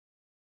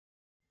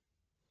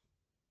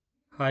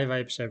Hi,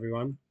 Vibes,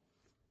 everyone.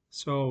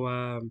 So,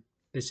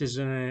 this is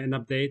an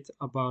update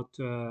about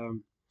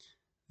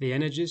the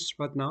energies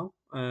right now.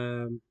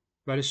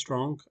 Very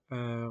strong.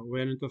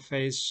 We're into a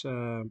phase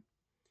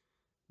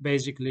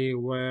basically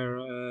where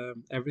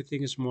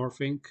everything is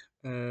morphing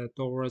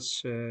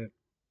towards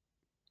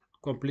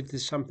completely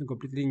something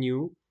completely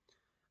new,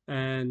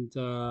 and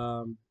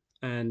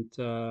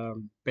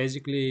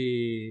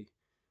basically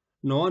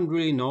no one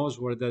really knows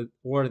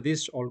where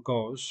this all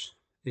goes.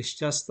 It's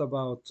just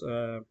about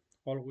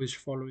always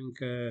following.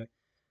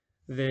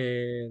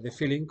 The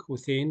feeling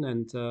within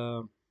and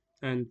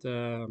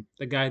the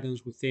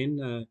guidance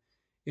within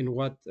in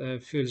what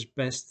feels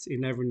best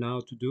in every now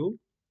to do.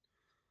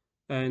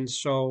 And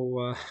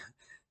so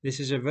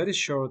this is a very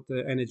short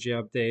energy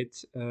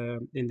update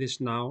in this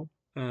now.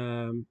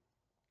 Um,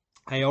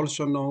 I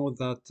also know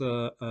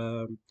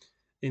that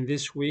in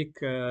this week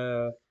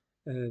the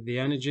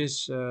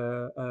energies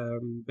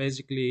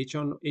basically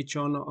each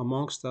one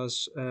amongst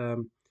us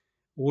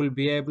will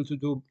be able to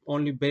do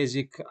only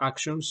basic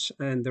actions,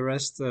 and the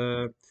rest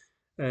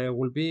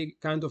will be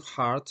kind of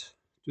hard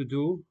to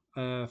do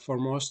for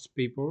most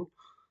people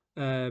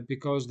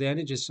because the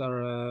energies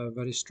are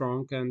very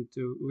strong, and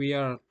we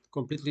are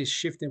completely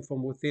shifting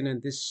from within,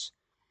 and this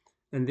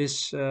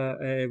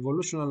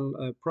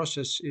evolutional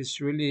process is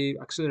really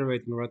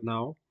accelerating right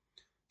now.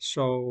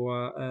 So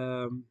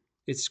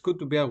it's good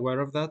to be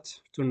aware of that,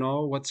 to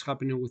know what's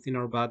happening within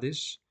our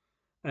bodies,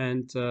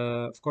 and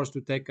of course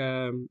to take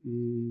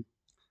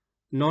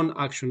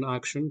non-action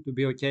action, to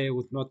be okay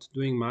with not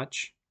doing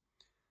much.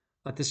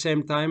 At the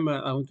same time,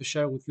 I want to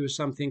share with you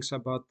some things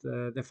about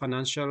the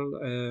financial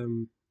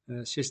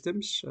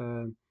systems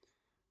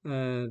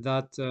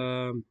that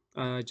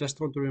I just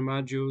want to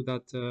remind you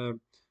that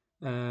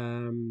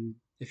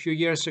a few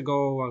years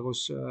ago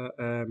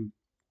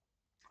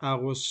I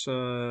was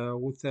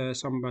with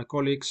some of my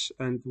colleagues,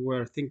 and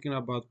we're thinking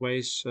about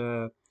ways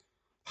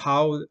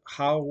will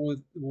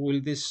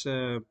this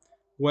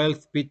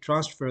wealth be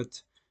transferred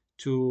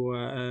to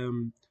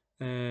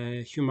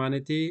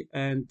humanity,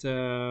 and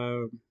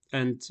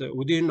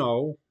we didn't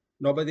know.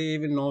 Nobody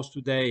even knows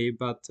today.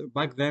 But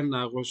back then,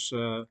 I was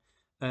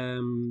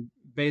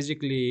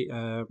basically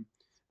uh,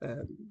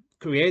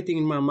 creating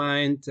in my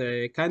mind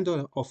a kind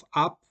of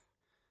app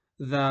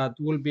that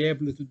will be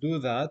able to do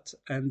that,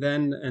 and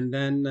then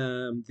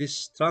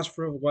this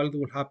transfer of wealth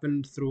will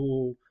happen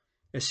through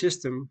a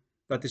system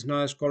that is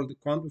now is called the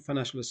quantum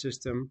financial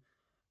system,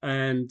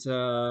 and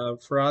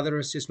for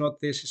others it's not,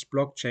 this is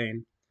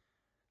blockchain.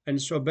 And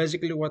so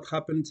basically what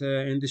happened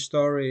in this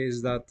story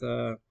is that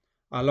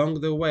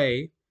along the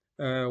way,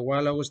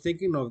 while I was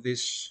thinking of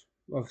this,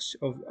 of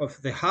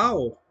the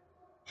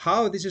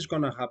how this is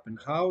going to happen,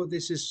 how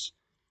this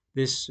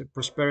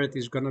prosperity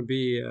is going to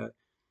be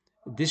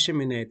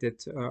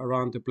disseminated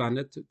around the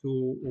planet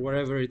to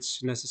wherever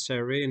it's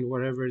necessary and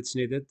wherever it's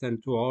needed,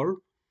 and to all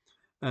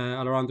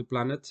around the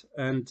planet.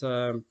 And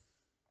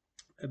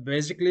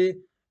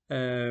basically,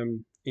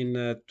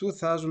 in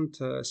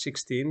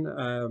 2016,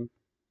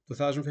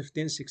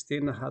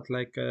 2015-16, I had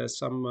like I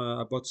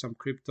bought some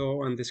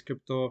crypto, and this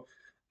crypto,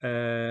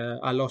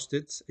 I lost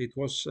it. It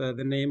was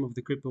the name of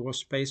the crypto was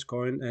Space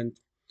Coin, and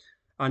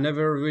I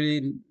never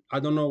really,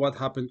 I don't know what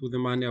happened to the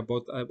money I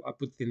put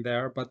in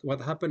there, but what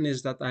happened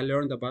is that I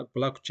learned about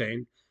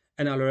blockchain,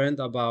 and I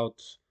learned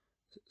about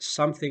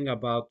something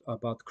about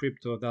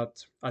crypto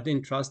that I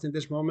didn't trust in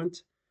this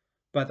moment.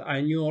 But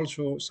I knew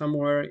also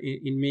somewhere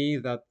in me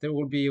that there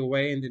will be a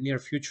way in the near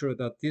future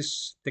that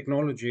this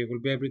technology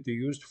will be able to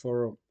use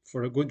for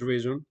a good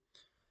reason.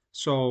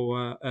 So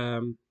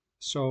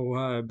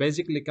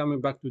basically,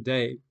 coming back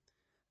today,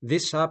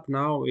 this app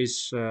now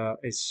is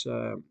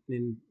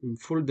in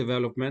full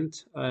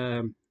development.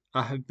 I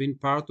have been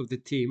part of the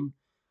team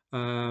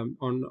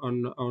on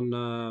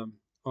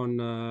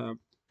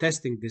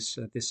testing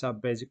this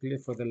app basically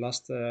for the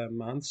last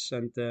months,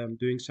 and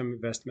doing some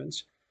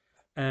investments,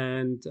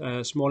 and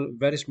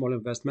very small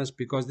investments,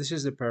 because this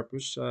is the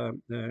purpose. To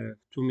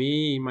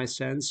me, in my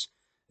sense,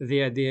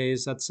 the idea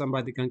is that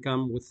somebody can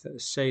come with,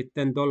 say,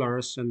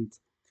 $10 and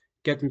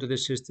get into the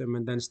system,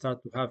 and then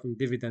start to having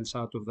dividends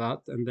out of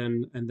that, and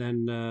then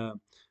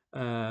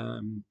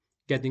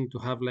getting to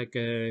have like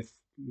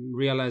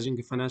realizing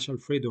a financial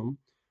freedom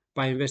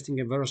by investing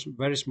a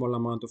very small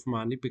amount of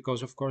money,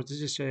 because of course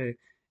this is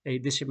a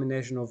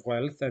dissemination of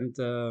wealth, and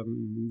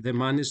the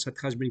money that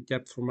has been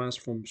kept from us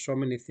from so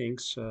many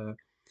things,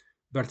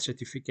 birth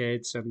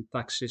certificates and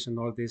taxes and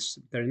all this.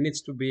 There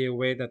needs to be a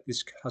way that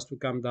this has to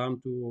come down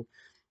to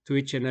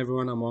each and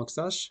everyone amongst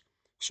us.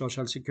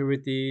 Social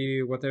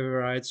security, whatever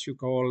rights you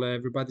call,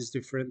 everybody's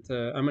different.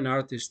 I'm an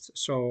artist,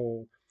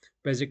 so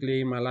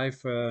basically in my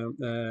life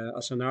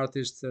as an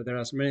artist, there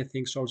are many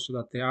things also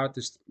that the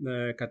artist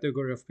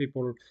category of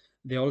people,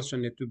 they also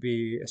need to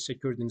be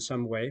secured in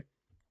some way.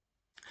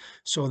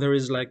 So there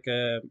is like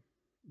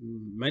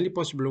many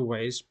possible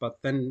ways, but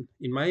then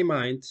in my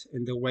mind,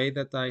 in the way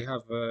that I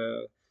have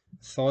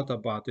thought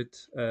about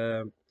it,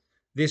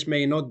 this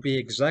may not be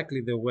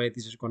exactly the way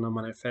this is going to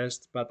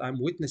manifest, but I'm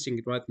witnessing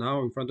it right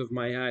now in front of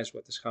my eyes,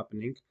 what is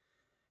happening.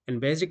 And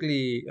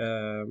basically,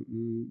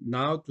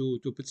 now to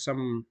put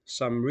some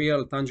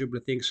real tangible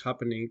things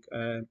happening,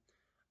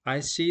 I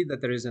see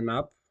that there is an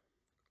app,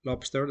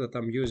 Lobster, that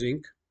I'm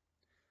using.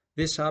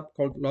 This app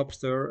called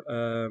Lobster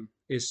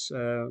is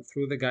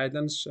through the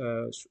guidance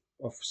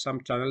of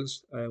some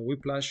channels,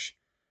 Whiplash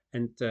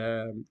and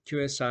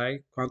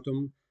QSI,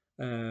 Quantum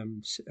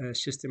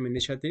System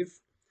Initiative.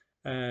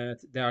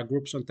 There are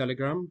groups on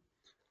Telegram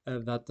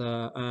that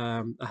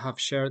I have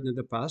shared in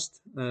the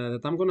past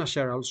that I'm going to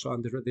share also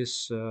under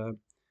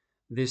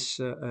this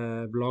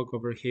blog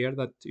over here,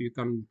 that you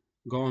can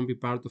go and be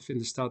part of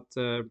and start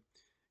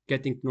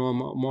getting to know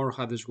more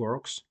how this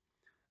works.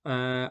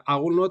 I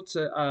will not.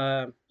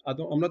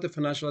 I'm not a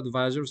financial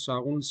advisor, so I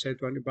won't say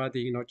to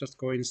anybody, just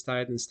go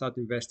inside and start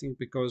investing,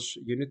 because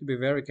you need to be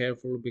very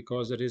careful,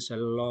 because there is a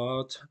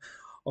lot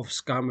of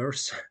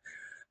scammers,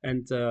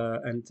 and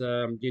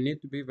you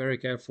need to be very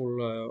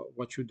careful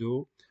what you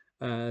do.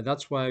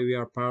 That's why we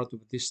are part of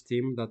this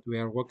team, that we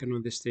are working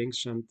on these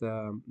things, and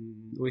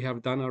we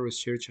have done our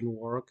research and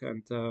work,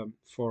 and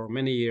for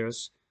many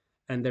years,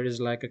 and there is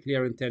like a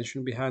clear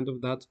intention behind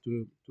of that,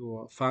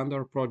 to fund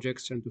our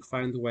projects and to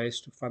find ways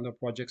to fund our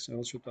projects, and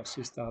also to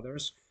assist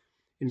others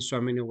in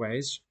so many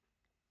ways.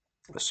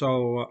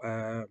 So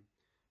uh,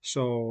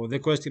 so the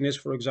question is,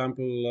 for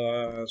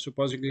example,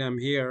 supposedly I'm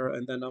here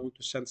and then I want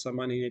to send some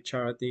money in a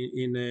charity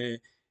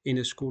in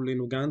a school in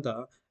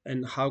Uganda,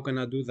 and how can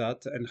I do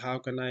that, and how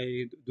can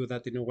I do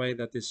that in a way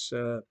that is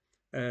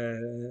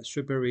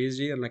super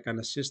easy, and I can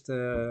assist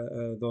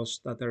those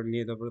that are in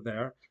need over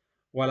there,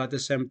 while at the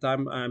same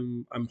time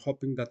I'm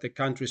hoping that the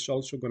country is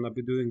also going to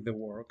be doing the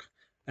work.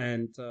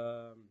 And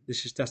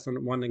this is just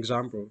one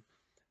example.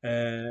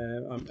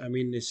 I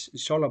mean,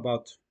 it's all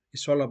about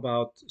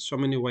so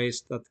many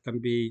ways that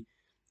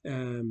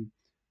um,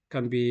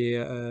 can be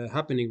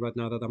happening right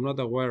now that I'm not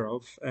aware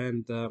of,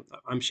 and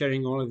I'm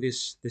sharing all of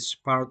this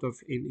part of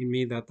in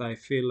me, that I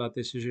feel that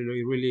this is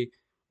really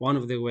one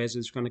of the ways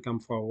it's going to come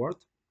forward.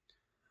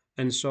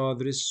 And so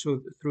there is,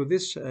 so through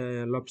this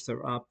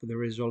Lobster app,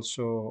 there is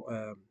also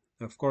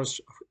of course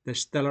the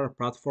Stellar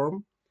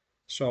platform.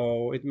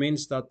 So it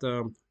means that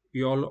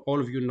you all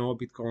of you know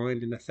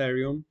Bitcoin and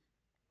Ethereum,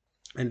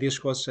 and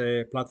this was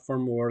a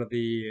platform where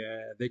the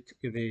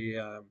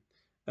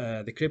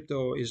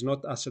crypto is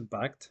not asset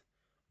backed,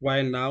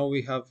 while now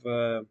we have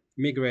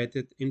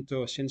migrated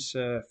into, since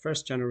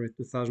 1st January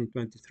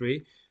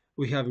 2023,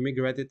 we have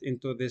migrated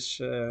into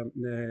this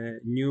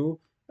new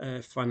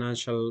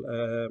financial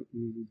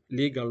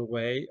legal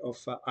way of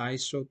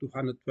ISO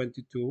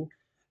 222.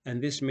 And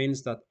this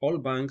means that all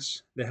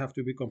banks, they have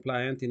to be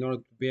compliant in order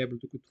to be able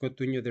to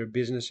continue their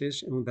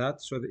businesses in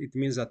that. So it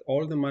means that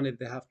all the money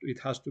they have to, it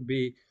has to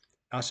be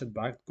asset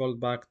backed, gold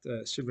backed,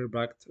 silver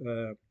backed,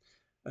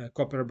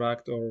 copper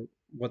backed, or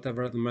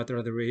whatever the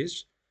matter there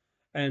is.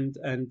 And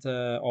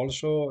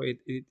also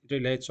it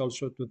relates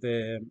also to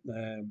the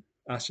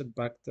asset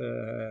backed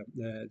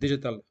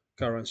digital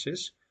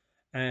currencies.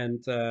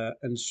 And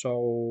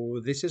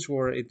so this is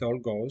where it all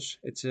goes.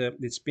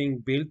 It's being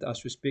built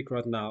as we speak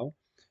right now.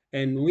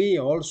 And we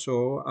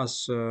also,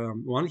 as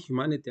one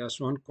humanity, as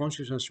one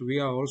consciousness, we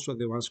are also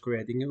the ones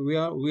creating it. We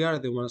are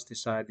the ones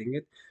deciding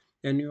it,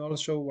 and we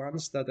also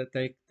ones that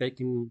are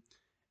taking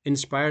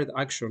inspired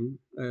action,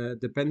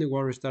 depending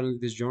where we're starting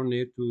this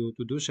journey, to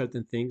do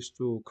certain things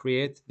to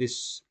create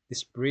this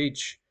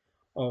bridge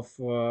of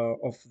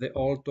the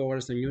old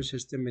towards the new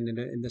system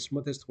in the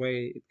smoothest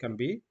way it can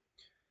be.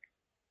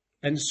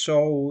 And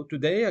so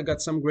today I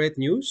got some great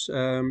news.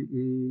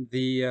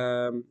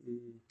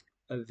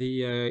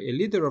 The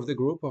leader of the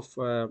group of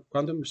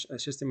Quantum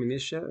System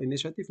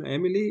Initiative,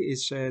 Emily,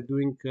 is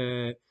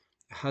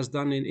has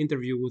done an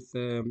interview with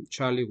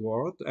Charlie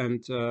Ward,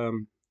 and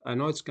I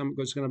know it's going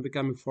to be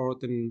coming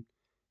forward in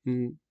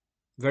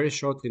very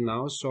shortly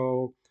now.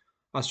 So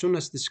as soon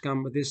as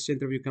this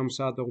interview comes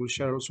out, I will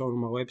share also on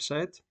my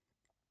website.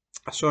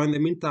 So in the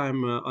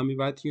meantime, I'm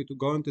inviting you to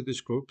go into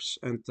these groups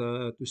and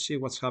to see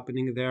what's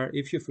happening there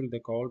if you feel the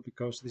call,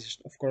 because this is,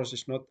 of course,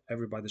 it's not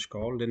everybody's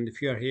call. And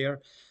if you are here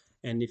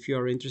and if you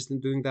are interested in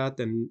doing that,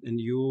 and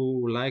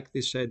you like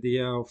this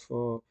idea of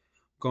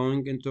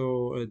going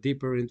into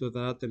deeper into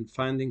that and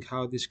finding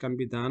how this can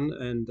be done,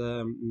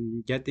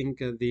 and getting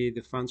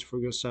the funds for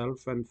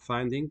yourself, and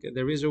finding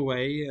there is a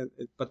way,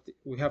 but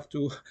we have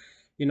to,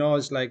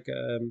 it's like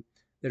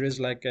there is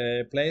like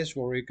a place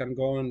where you can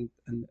go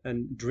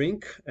and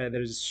drink.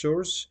 There is a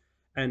source,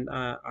 and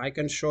I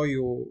can show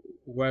you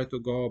where to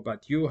go,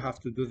 but you have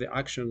to do the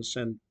actions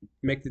and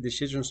make the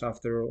decisions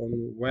after on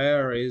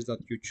where is that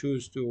you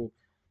choose to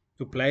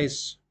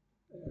place,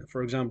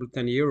 for example,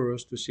 10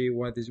 euros, to see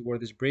where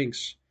this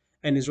brings.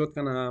 And it's not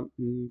gonna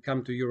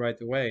come to you right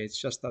away.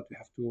 It's just that you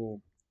have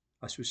to,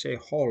 as you say,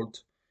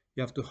 hold.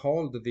 You have to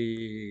hold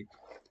the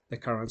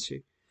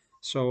currency.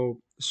 So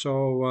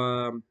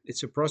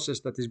it's a process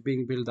that is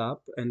being built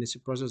up, and it's a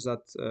process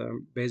that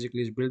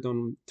basically is built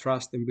on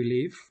trust and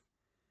belief,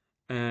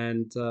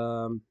 and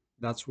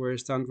that's where I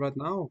stand right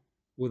now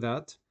with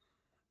that.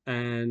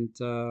 And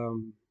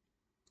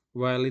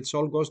well, it's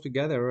all goes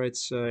together.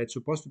 It's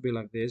supposed to be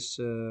like this.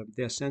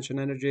 The ascension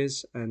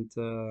energies and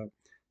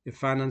the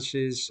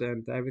finances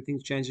and everything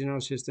changing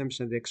our systems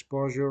and the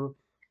exposure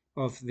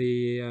of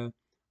the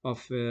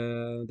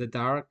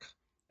dark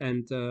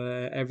and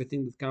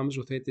everything that comes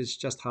with it is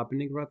just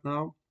happening right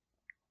now.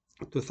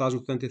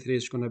 2023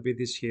 is going to be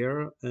this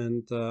year,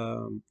 and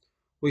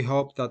we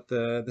hope that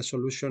the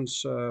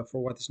solutions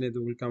for what is needed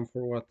will come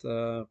forward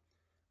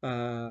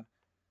uh,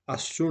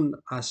 as soon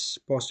as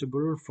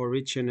possible for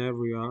each and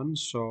everyone.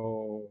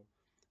 So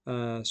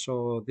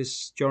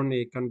this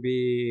journey can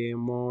be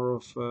more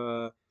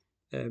of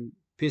a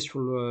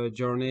peaceful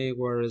journey,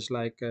 whereas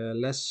like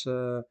less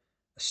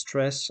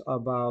stress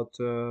about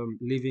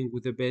living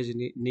with the basic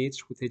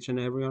needs with each and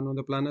everyone on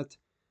the planet,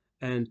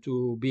 and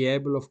to be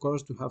able, of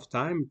course, to have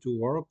time to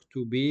work,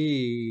 to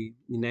be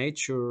in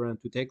nature, and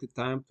to take the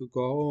time to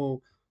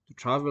go to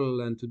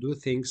travel and to do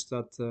things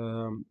that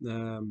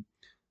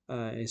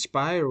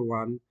inspire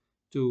one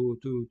to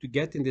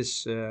get in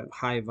this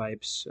high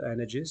vibes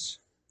energies.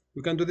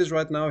 We can do this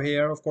right now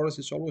here. Of course,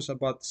 it's always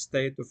about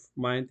state of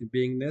mind and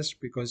beingness,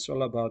 because it's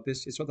all about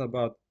this. It's not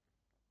about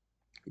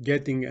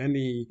getting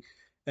any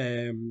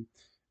um,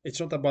 it's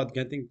not about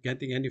getting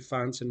any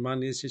funds and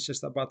money. It's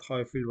just about how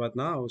I feel right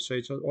now. So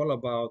it's all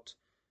about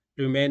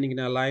remaining in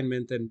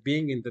alignment and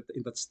being in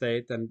that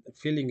state and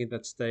feeling in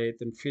that state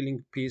and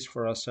feeling peace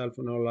for ourselves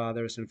and all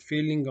others, and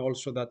feeling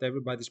also that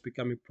everybody's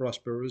becoming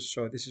prosperous.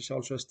 So this is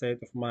also a state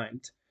of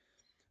mind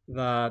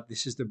that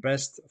this is the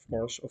best, of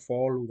course, of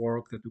all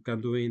work that we can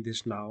do in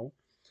this now,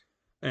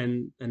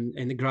 and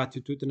the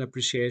gratitude and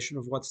appreciation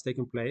of what's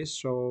taking place.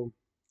 So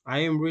I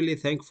am really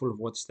thankful of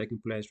what's taking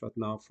place right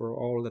now, for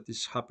all that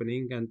is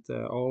happening, and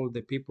all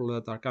the people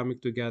that are coming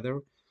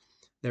together.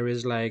 There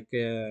is like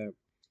an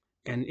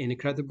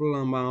incredible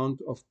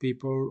amount of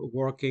people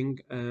working,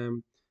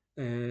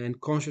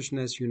 and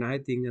consciousness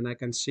uniting, and I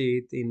can see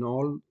it in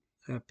all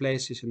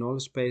places, in all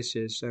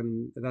spaces,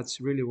 and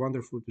that's really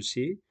wonderful to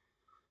see.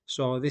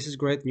 So this is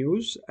great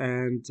news,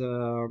 and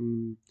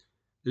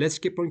let's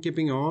keep on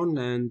keeping on,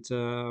 and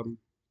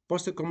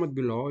post a comment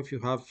below if you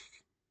have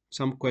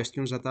some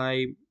questions that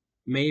I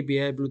may be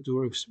able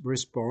to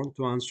respond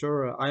to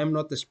answer. I am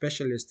not a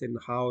specialist in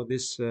how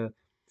these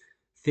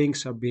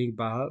things are being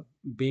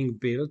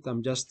built.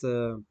 I'm just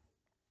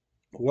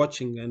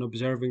watching and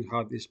observing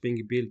how this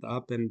being built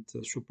up, and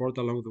support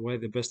along the way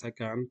the best I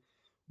can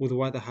with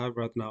what I have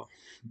right now.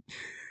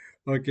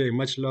 Okay,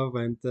 much love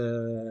and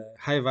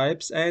high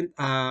vibes. And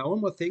one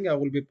more thing, I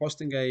will be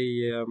posting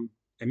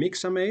a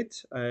mix I made.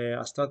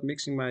 I start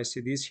mixing my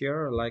CDs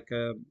here, like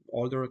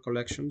older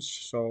collections.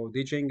 So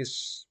DJing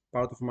is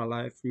part of my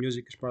life,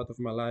 music is part of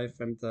my life,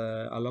 and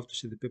I love to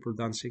see the people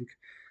dancing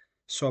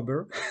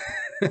sober.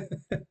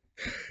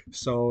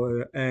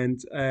 So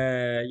and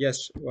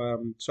yes,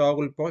 so I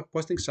will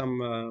posting some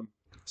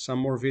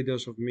more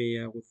videos of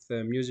me with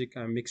music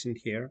I'm mixing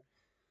here,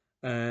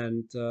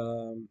 and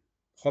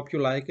hope you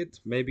like it.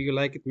 Maybe you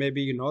like it,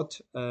 maybe you not.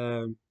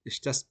 It's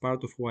just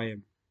part of who I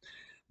am.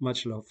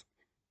 Much love.